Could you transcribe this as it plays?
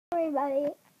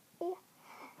everybody.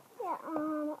 Yeah,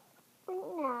 right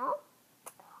now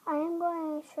I am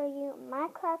going to show you my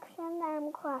collection that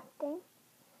I'm collecting.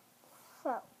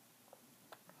 So,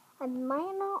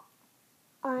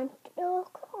 I'm still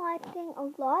collecting a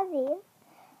lot of these.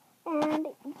 And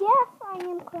yes, I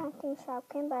am collecting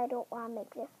Shopkin, but I don't want to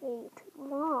make this video too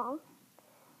long.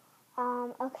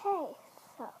 Okay,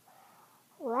 so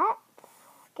let's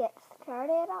get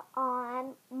started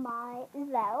on my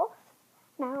Zelfs.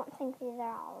 And I don't think these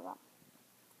are all of them.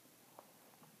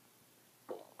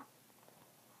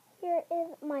 Here is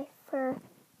my first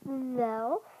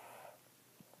Zelf.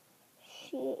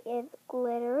 She is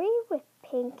glittery with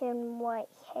pink and white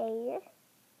hair.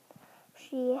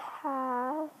 She's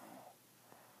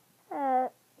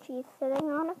sitting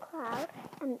on a cloud,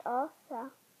 and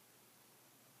also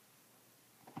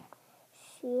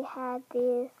she had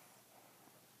these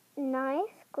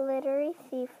nice glittery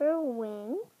see-through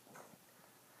wings.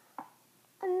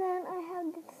 And then I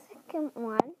have the second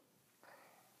one.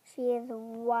 She is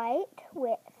white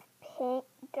with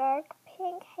dark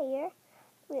pink hair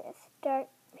with dark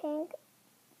pink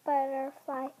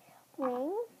butterfly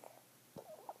wings.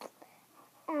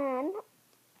 And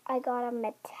I got a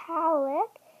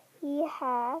metallic. He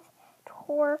has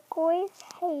turquoise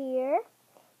hair.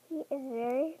 He is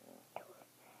very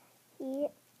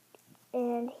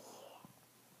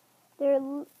they're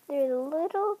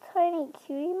little tiny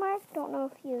cutie marks. Don't know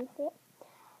if you see it.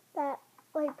 That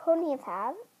like ponies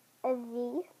have a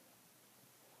V.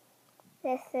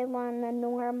 This is one of the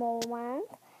normal ones.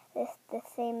 This is the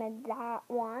same as that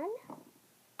one.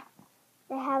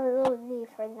 They have a little V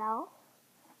for Zelf.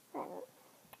 And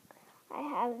I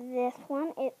have this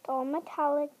one. It's all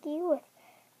metallic-y with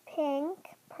pink,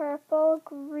 purple,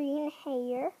 green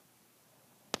hair.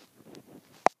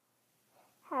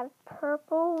 Have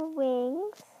purple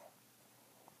wings.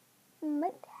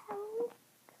 Metallic.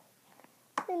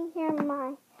 And here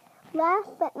my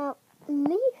last but not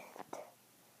least,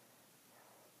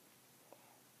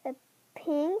 the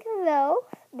pink Zelf.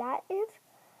 That is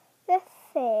the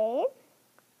same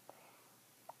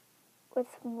with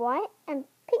white and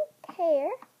pink hair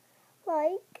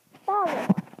like that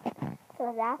one.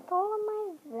 So that's all of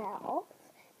my Zelfs.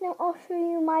 Now I'll show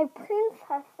you my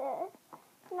princesses.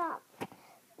 Now,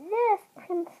 this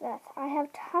princess, I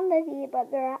have tons of these,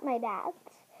 but they're at my dad's.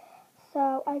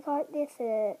 So I got this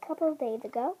a couple of days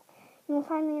ago. You can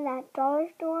find me at dollar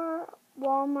store,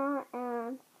 Walmart,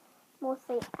 and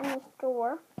mostly any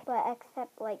store, but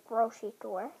except like grocery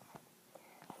stores.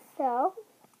 So,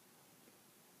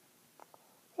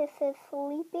 this is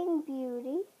Sleeping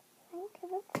Beauty. I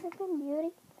think it's Sleeping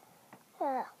Beauty.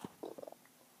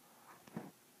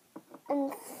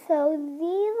 And so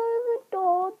these are the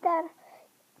dolls that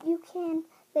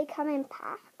they come in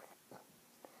packs.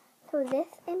 So this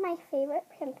is my favorite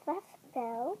princess,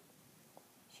 Belle.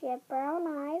 She had brown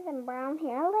eyes and brown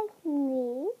hair like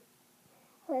me.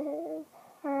 This is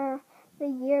her the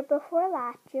year before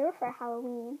last year for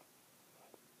Halloween.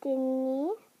 Disney.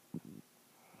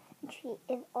 She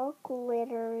is all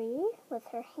glittery with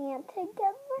her hand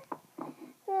together.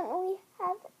 Then we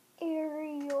have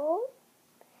Ariel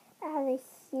as a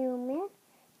human.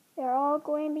 They're all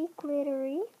going to be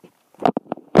glittery.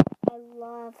 I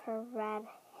love her red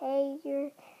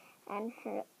hair and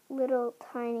her little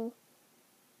tiny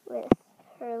with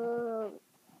her little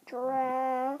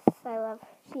dress. I love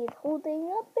she's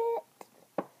holding up it.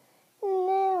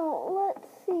 Now let's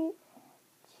see.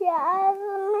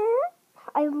 Jasmine.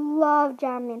 I love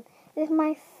Jasmine. This is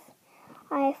my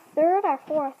third or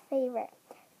fourth favorite.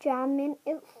 Jasmine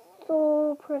is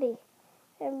so pretty.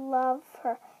 I love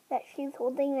her. That she's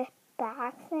holding this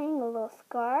back thing, a little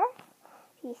scarf.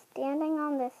 She's standing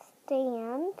on this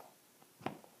stand.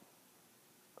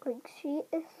 Like, she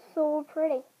is so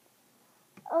pretty.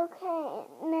 Okay,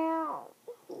 now,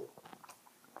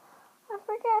 I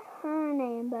forget her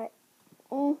name, but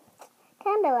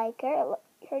kind of like her.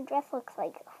 Her dress looks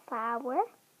like a flower.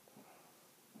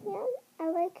 Yeah, I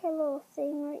like her little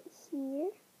thing right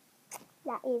here.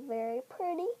 That is very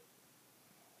pretty.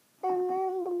 And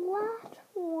then the last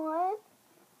one,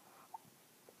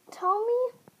 tell me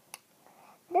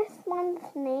this one's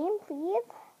name,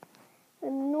 please. I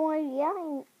have no idea.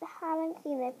 I haven't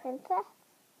seen a princess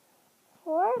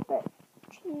before, but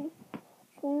she's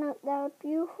not that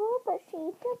beautiful, but she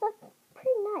does look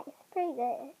pretty nice, pretty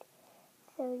good.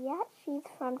 So yeah, she's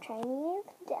from Chinese,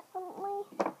 definitely.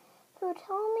 So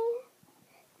tell me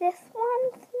this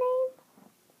one's name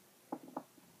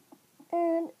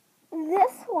and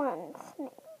this one's name,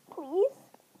 please.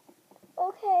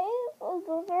 Okay, so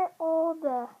those are all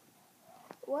the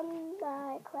ones that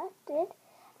I collected.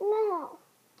 Now,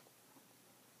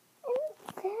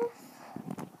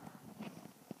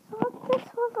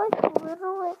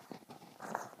 Literally.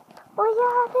 Oh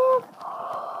yeah, it is.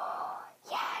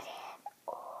 Yeah, it is.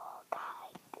 Oh,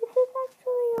 guys, this is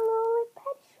actually a little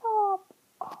pet shop.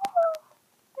 Oh,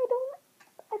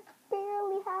 I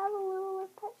barely have a little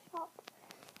pet shop.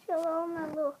 Show all my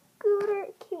little scooter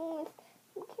cute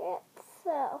cats.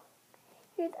 So,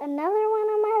 here's another one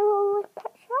of my little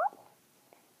pet shop.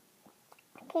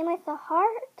 Came with a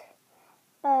heart,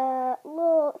 a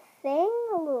little thing,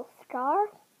 a little star,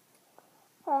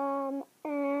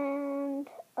 and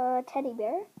a teddy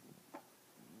bear.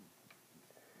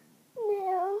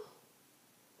 Now,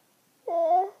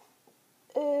 this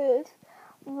is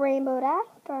Rainbow Dash,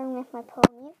 starting with my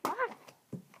pony.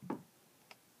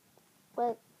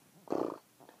 But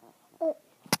I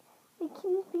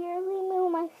can barely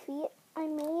move my feet. I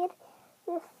made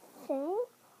this thing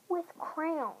with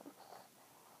crayons.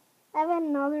 I have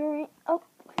another ring. Oh,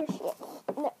 here she is.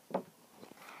 No.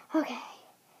 Okay.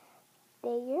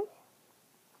 There.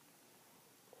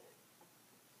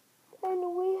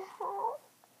 And we have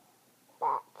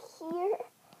back here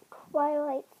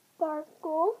Twilight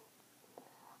Sparkle.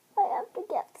 I have to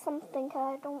get something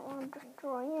because I don't want to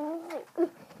destroy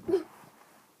anything.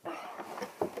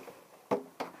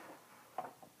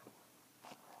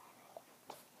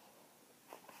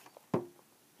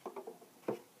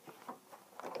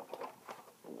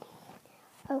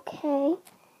 Okay,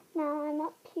 now I'm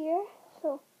up here,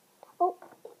 so, oh,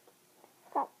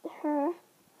 got her.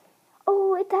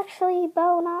 Oh, it's actually a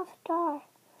bow, not a star.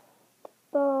 The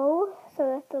bow,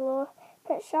 so that's the little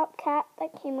pet shop cat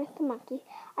that came with the monkey.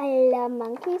 I love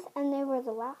monkeys, and there was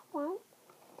the last one.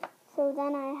 So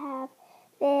then I have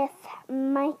this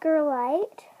micro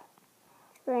light,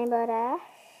 Rainbow Dash.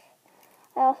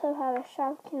 I also have a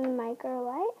Shopkin micro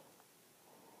light.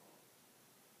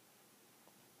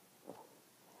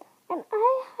 And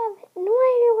I have no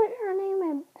idea what her name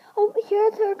is. Oh,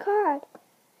 here's her card.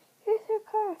 Here's her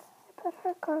card. I put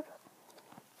her card.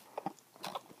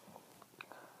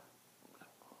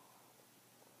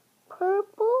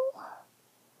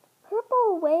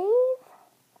 Purple Wave.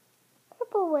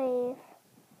 Purple Wave.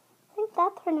 I think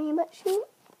that's her name, but she's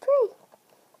pretty.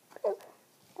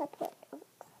 That's what it looks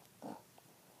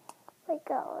like.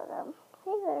 All of them.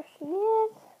 Hey, there she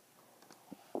is.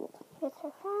 Here's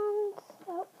her friends.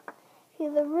 Oh.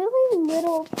 She's a really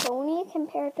little pony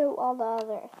compared to all the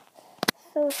others.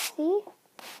 So see,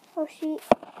 since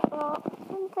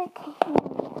I came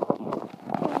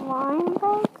in line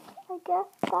bags, I guess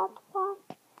that's why.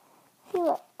 See,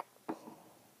 look. If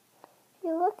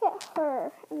you look at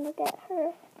her and look at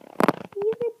her,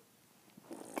 see the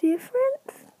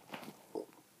difference?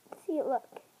 See, look.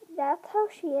 That's how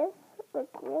she is. Look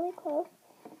really close.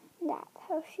 That's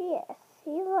how she is.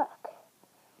 See, look.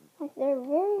 Like they're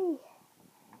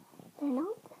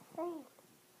not the same.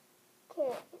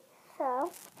 Okay,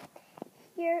 so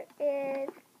here is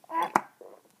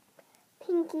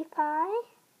Pinkie Pie,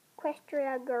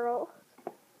 Equestria Girls.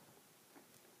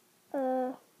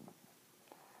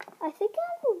 I think I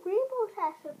have a Rainbow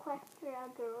Dash Equestria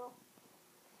Girl.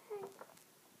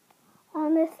 On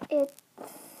this, it's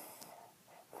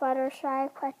Fluttershy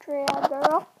Equestria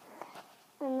Girl.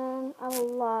 And then I have a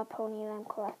lot of ponies. I'm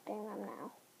collecting them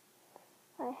now.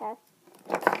 I have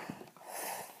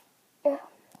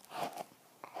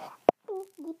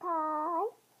Pinkie Pie,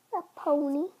 a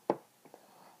pony,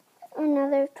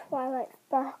 another Twilight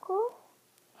Sparkle.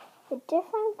 The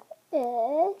difference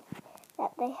is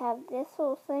that they have this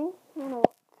little thing. I don't know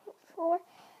what it's for.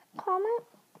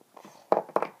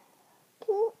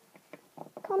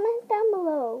 Comment down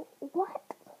below.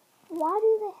 Why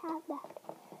do they have that?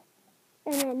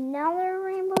 And another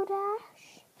Rainbow Dash.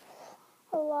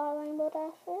 A lot of Rainbow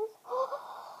Dashes.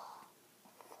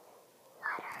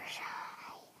 Fluttershy.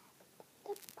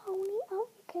 The pony. Oh,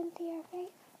 you can see her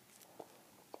face.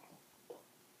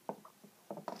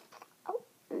 Oh,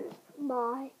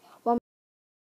 my